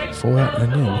COVID fallout,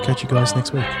 and yeah, we'll catch you guys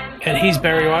next week. And he's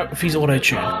Barry White with his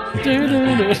auto-tune. Catch you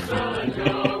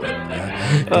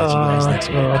guys next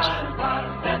week.